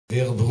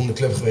wereldberoemde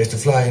club geweest, de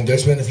Flying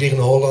Dutchman, de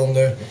Vliegende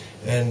Hollander.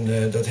 En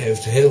dat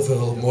heeft heel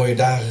veel mooie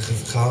dagen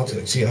gehad. Ik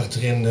zie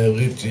achterin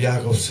Ruud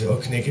Jacobs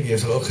ook knikken, die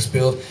heeft er ook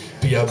gespeeld.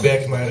 Pia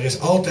Beck, maar er is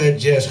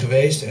altijd jazz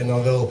geweest. En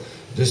dan wel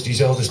dus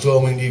diezelfde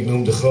stroming die ik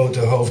noem, de grote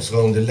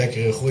hoofdstroom, de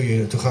lekkere,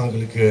 goede,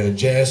 toegankelijke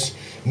jazz.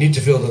 Niet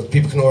te veel dat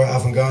piepknor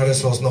avant-garde,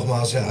 zoals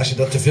nogmaals, als je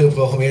dat te veel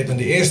programmeert in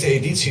de eerste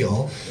editie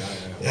al,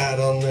 ja,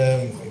 dan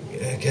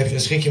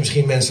schrik je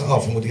misschien mensen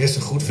af. We moeten eerst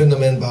een goed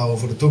fundament bouwen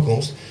voor de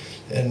toekomst.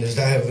 En dus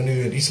daar hebben we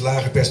nu een iets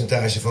lager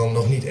percentage van.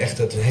 Nog niet echt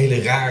dat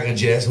hele rare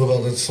jazz.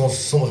 Hoewel dat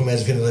sommige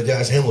mensen vinden dat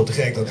juist helemaal te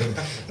gek.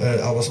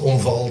 Dat alles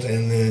omvalt.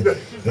 En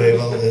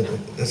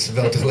dat ze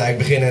wel tegelijk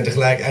beginnen en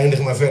tegelijk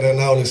eindigen. Maar verder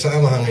nauwelijks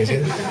samenhang in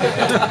zit.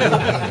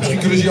 Misschien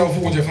kunnen ze jou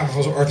volgend jaar vragen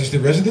als artist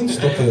in residence.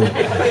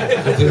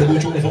 Dat een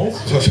boeltje omvalt.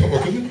 Dat zou wel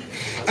kunnen.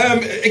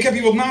 Ik heb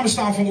hier wat namen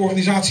staan van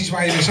organisaties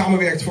waar je mee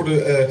samenwerkt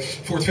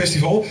voor het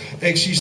festival. Ik zie